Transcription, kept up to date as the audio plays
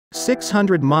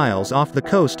600 miles off the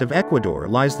coast of Ecuador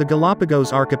lies the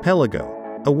Galapagos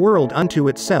archipelago, a world unto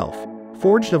itself,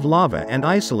 forged of lava and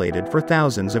isolated for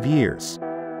thousands of years.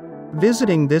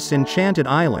 Visiting this enchanted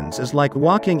islands is like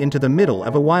walking into the middle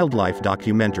of a wildlife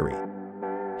documentary.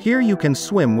 Here you can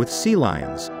swim with sea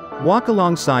lions, walk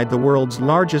alongside the world's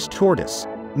largest tortoise,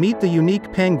 meet the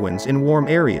unique penguins in warm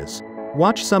areas,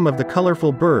 watch some of the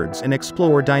colorful birds and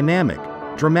explore dynamic,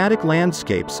 dramatic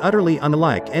landscapes utterly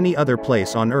unlike any other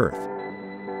place on Earth.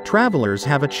 Travelers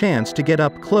have a chance to get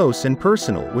up close and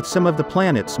personal with some of the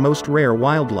planet's most rare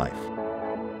wildlife.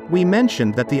 We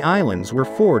mentioned that the islands were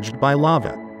forged by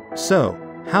lava. So,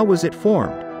 how was it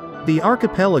formed? The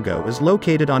archipelago is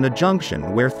located on a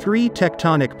junction where three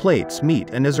tectonic plates meet,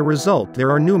 and as a result there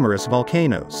are numerous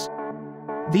volcanoes.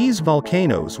 These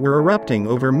volcanoes were erupting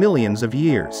over millions of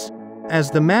years. As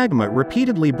the magma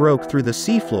repeatedly broke through the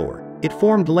seafloor, it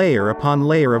formed layer upon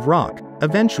layer of rock,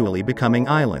 eventually becoming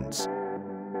islands.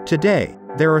 Today,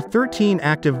 there are 13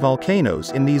 active volcanoes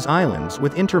in these islands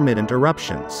with intermittent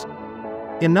eruptions.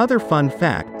 Another fun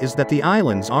fact is that the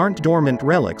islands aren't dormant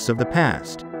relics of the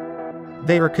past.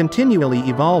 They are continually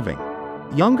evolving.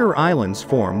 Younger islands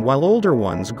form while older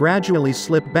ones gradually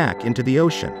slip back into the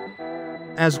ocean.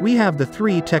 As we have the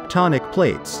three tectonic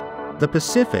plates, the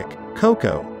Pacific,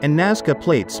 Coco, and Nazca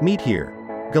plates meet here,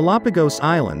 Galapagos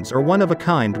Islands are one of a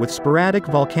kind with sporadic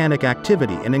volcanic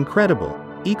activity and incredible,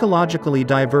 ecologically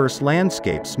diverse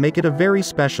landscapes make it a very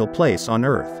special place on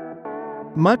Earth.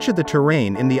 Much of the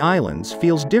terrain in the islands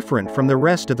feels different from the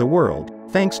rest of the world,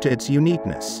 thanks to its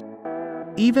uniqueness.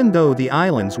 Even though the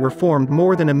islands were formed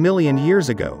more than 1 million years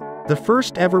ago, the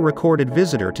first ever recorded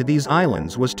visitor to these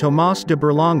islands was Tomás de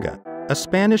Berlanga, a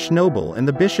Spanish noble and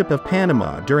the Bishop of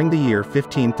Panama during the year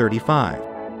 1535.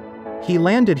 He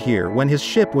landed here when his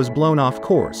ship was blown off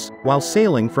course, while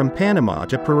sailing from Panama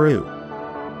to Peru.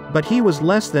 But he was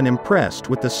less than impressed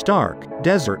with the stark,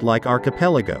 desert-like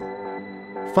archipelago.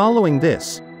 Following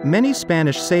this, many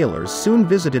Spanish sailors soon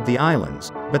visited the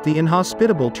islands, but the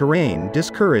inhospitable terrain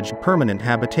discouraged permanent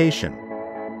habitation.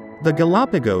 The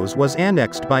Galapagos was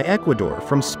annexed by Ecuador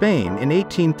from Spain in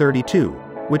 1832,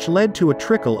 which led to a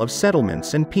trickle of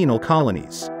settlements and penal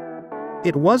colonies.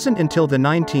 It wasn't until the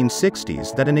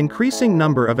 1960s that an increasing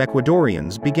number of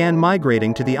Ecuadorians began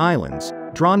migrating to the islands,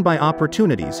 drawn by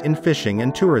opportunities in fishing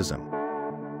and tourism.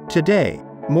 Today,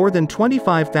 more than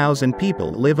 25,000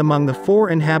 people live among the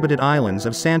 4 inhabited islands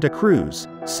of Santa Cruz,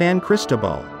 San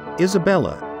Cristobal,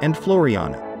 Isabela, and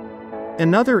Floriana.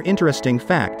 Another interesting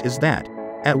fact is that,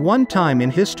 at one time in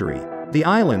history, the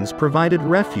islands provided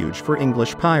refuge for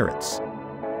English pirates.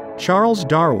 Charles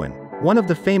Darwin, one of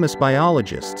the famous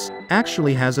biologists,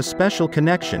 actually has a special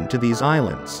connection to these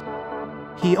islands.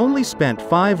 He only spent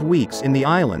 5 weeks in the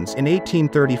islands in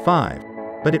 1835,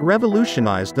 but it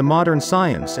revolutionized the modern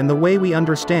science and the way we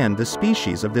understand the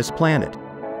species of this planet.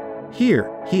 Here,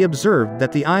 he observed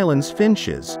that the island's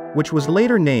finches, which was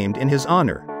later named in his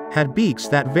honor, had beaks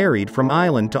that varied from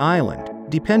island to island,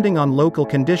 depending on local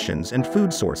conditions and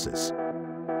food sources.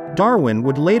 Darwin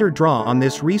would later draw on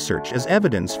this research as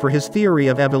evidence for his theory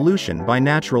of evolution by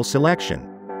natural selection,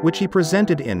 which he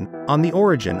presented in On the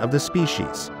Origin of the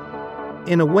Species.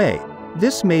 In a way,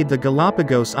 this made the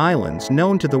Galapagos Islands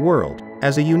known to the world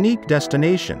as a unique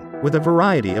destination with a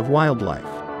variety of wildlife.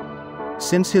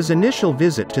 Since his initial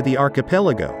visit to the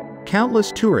archipelago,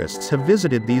 countless tourists have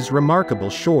visited these remarkable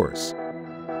shores.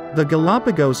 The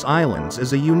Galapagos Islands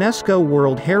is a UNESCO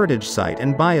World Heritage Site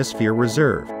and Biosphere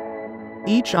Reserve.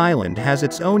 Each island has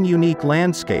its own unique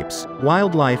landscapes,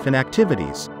 wildlife and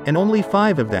activities, and only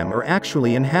 5 of them are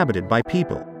actually inhabited by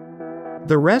people.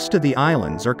 The rest of the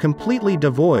islands are completely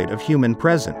devoid of human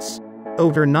presence.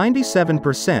 Over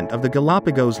 97% of the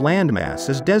Galapagos landmass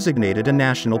is designated a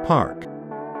national park.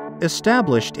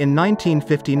 Established in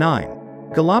 1959,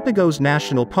 Galapagos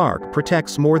National Park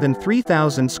protects more than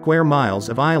 3,000 square miles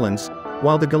of islands,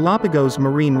 while the Galapagos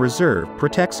Marine Reserve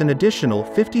protects an additional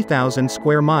 50,000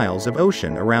 square miles of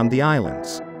ocean around the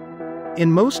islands.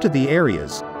 In most of the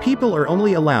areas, people are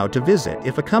only allowed to visit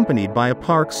if accompanied by a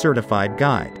park-certified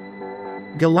guide.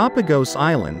 Galapagos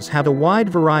Islands have a wide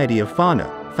variety of fauna,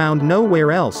 found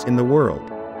nowhere else in the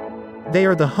world. They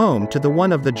are the home to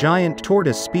one of the giant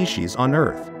tortoise species on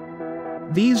Earth.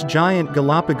 These giant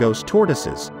Galapagos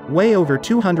tortoises weigh over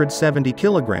 270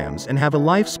 kilograms and have a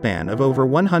lifespan of over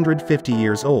 150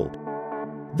 years old.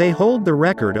 They hold the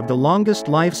record of the longest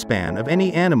lifespan of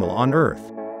any animal on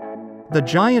Earth. The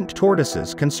giant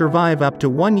tortoises can survive up to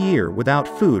 1 year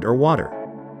without food or water.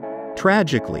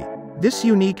 Tragically, this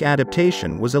unique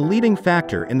adaptation was a leading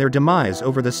factor in their demise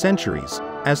over the centuries,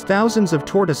 as thousands of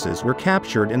tortoises were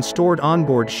captured and stored on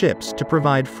board ships to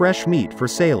provide fresh meat for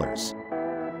sailors.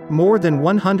 More than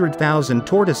 100,000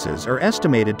 tortoises are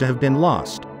estimated to have been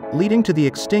lost, leading to the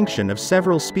extinction of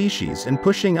several species and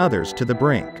pushing others to the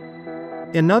brink.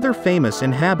 Another famous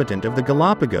inhabitant of the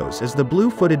Galapagos is the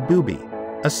blue-footed booby,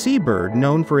 a seabird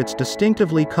known for its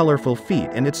distinctively colorful feet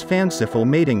and its fanciful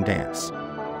mating dance.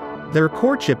 Their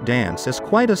courtship dance is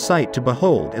quite a sight to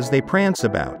behold as they prance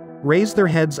about, raise their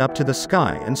heads up to the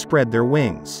sky and spread their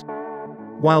wings.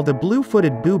 While the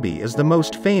blue-footed booby is the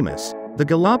most famous, the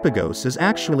Galapagos is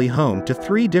actually home to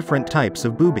 3 different types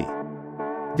of booby.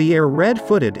 The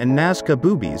red-footed and Nazca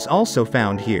boobies also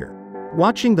found here.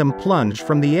 Watching them plunge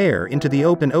from the air into the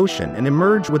open ocean and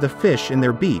emerge with a fish in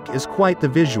their beak is quite the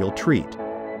visual treat.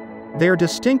 Their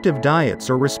distinctive diets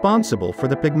are responsible for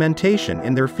the pigmentation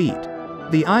in their feet.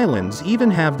 The islands even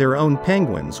have their own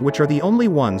penguins, which are the only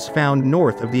ones found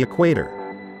north of the equator.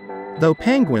 Though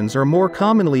penguins are more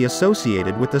commonly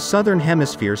associated with the southern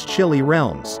hemisphere's chilly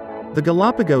realms, the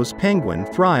Galapagos penguin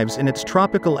thrives in its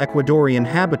tropical Ecuadorian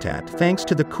habitat thanks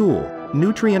to the cool,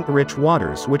 nutrient-rich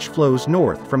waters which flows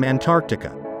north from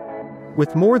Antarctica.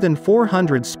 With more than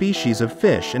 400 species of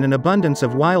fish and an abundance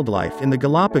of wildlife in the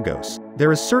Galapagos,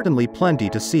 there is certainly plenty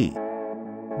to see.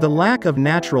 The lack of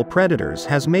natural predators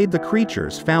has made the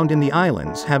creatures found in the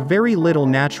islands have very little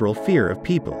natural fear of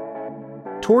people.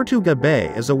 Tortuga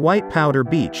Bay is a white powder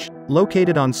beach,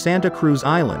 located on Santa Cruz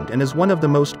Island and is one of the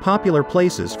most popular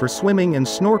places for swimming and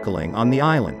snorkeling on the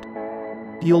island.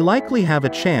 You'll likely have a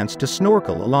chance to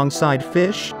snorkel alongside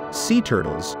fish, sea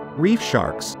turtles, reef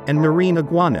sharks, and marine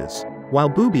iguanas, while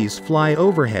boobies fly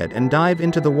overhead and dive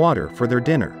into the water for their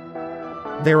dinner.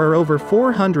 There are over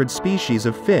 400 species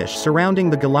of fish surrounding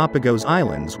the Galapagos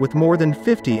Islands with more than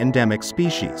 50 endemic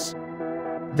species.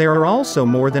 There are also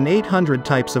more than 800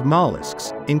 types of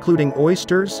mollusks, including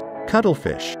oysters,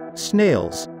 cuttlefish,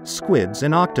 snails, squids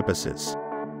and octopuses.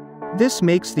 This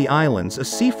makes the islands a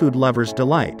seafood lover's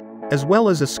delight, as well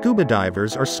as a scuba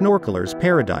diver's or snorkeler's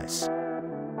paradise.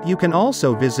 You can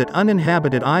also visit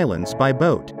uninhabited islands by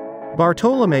boat.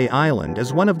 Bartolomé Island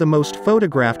is one of the most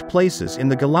photographed places in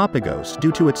the Galapagos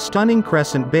due to its stunning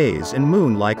crescent bays and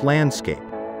moon-like landscape.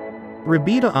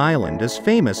 Rabida Island is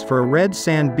famous for a red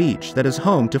sand beach that is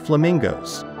home to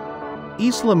flamingos.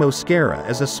 Isla Mosquera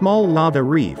is a small lava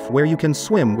reef where you can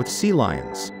swim with sea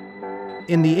lions.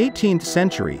 In the 18th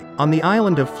century, on the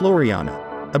island of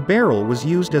Floriana, a barrel was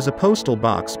used as a postal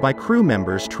box by crew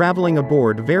members traveling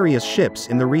aboard various ships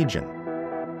in the region.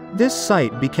 This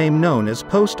site became known as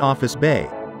Post Office Bay,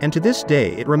 and to this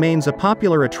day it remains a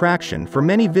popular attraction for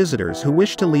many visitors who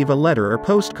wish to leave a letter or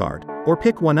postcard, or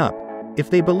pick one up, if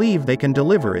they believe they can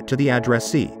deliver it to the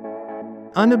addressee.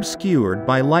 Unobscured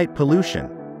by light pollution,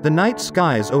 the night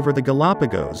skies over the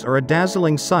Galapagos are a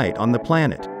dazzling sight on the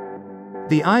planet.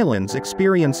 The islands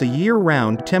experience a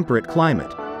year-round temperate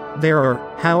climate. There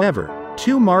are, however,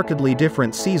 2 markedly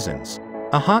different seasons: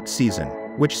 a hot season,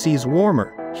 which sees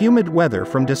warmer, humid weather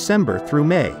from December through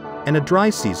May, and a dry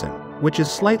season, which is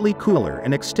slightly cooler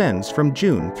and extends from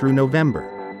June through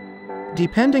November.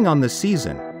 Depending on the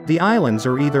season, the islands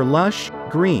are either lush,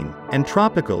 green, and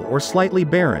tropical or slightly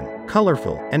barren,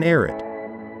 colorful, and arid.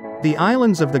 The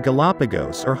islands of the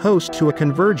Galapagos are host to a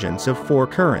convergence of 4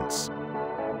 currents.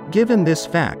 Given this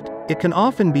fact, it can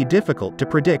often be difficult to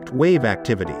predict wave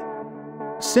activity.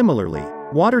 Similarly,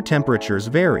 water temperatures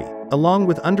vary, along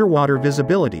with underwater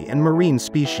visibility and marine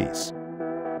species.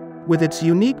 With its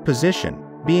unique position,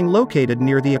 being located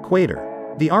near the equator,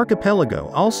 the archipelago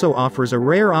also offers a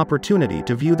rare opportunity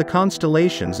to view the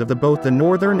constellations of both the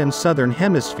northern and southern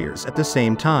hemispheres at the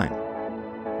same time.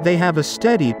 They have a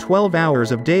steady 12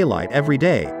 hours of daylight every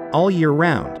day, all year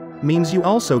round, means you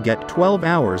also get 12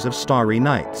 hours of starry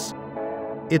nights.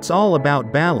 It's all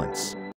about balance.